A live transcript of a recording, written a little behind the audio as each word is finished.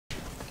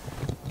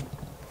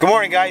Good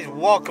morning, guys.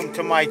 Welcome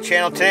to my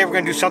channel. Today we're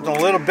going to do something a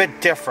little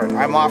bit different.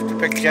 I'm off to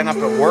pick Jen up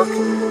at work,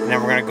 and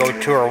then we're going to go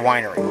to her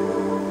winery.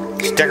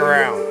 Stick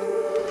around.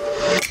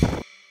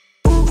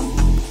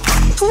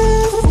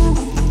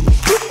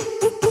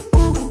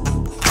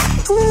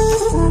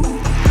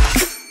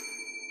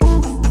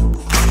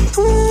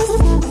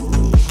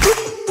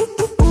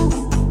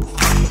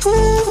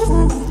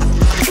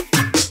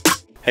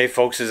 Hey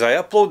folks, as I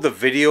upload the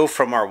video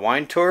from our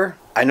wine tour,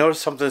 I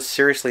noticed something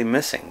seriously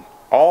missing.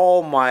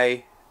 All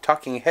my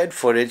talking head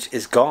footage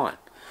is gone.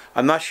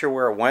 I'm not sure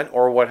where it went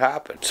or what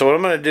happened. So what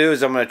I'm going to do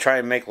is I'm going to try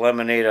and make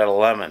lemonade out of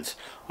lemons.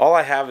 All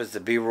I have is the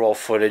B-roll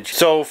footage.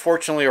 So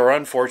fortunately or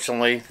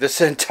unfortunately,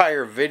 this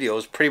entire video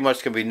is pretty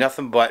much going to be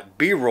nothing but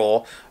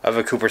B-roll of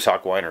a Cooper's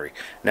Hawk winery.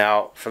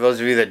 Now, for those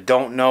of you that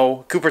don't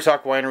know, Cooper's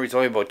Hawk winery is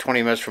only about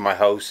 20 minutes from my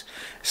house.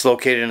 It's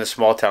located in a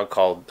small town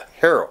called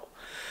Harrow.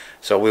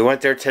 So we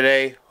went there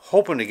today,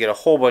 hoping to get a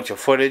whole bunch of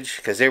footage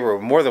because they were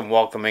more than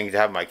welcoming to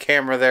have my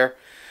camera there.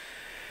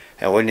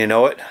 And wouldn't you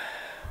know it,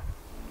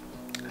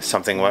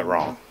 something went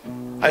wrong.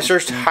 I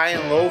searched high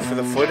and low for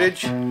the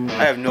footage.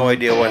 I have no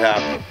idea what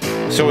happened.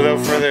 So without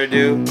further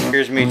ado,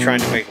 here's me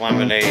trying to make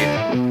lemonade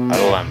out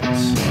of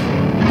lemons.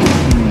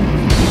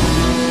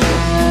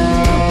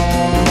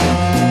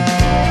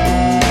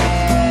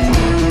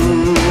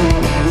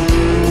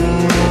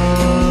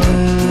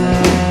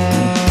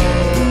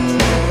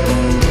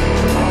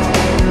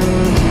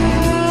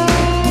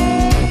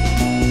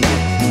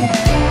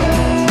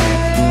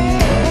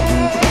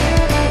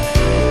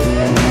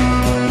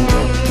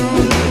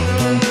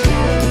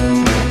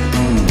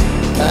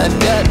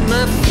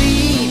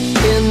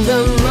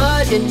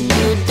 And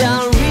you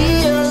don't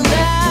realize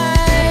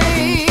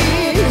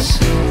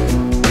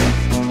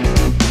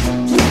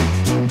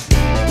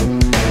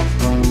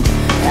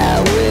how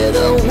with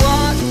a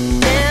walk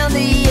down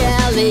the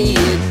alley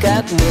you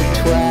got me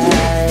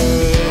twice.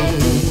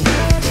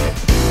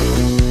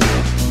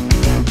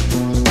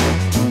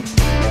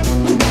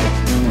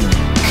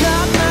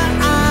 Caught my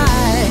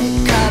eye,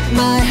 caught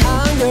my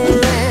hunger,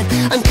 and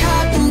I'm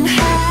caught in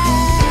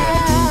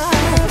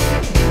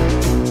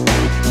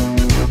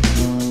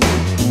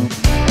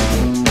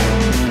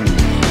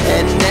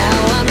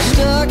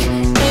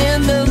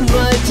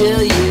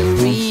till you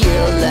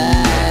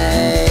realize,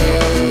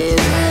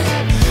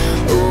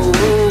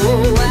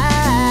 oh, I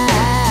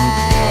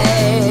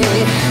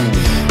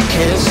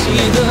can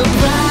see the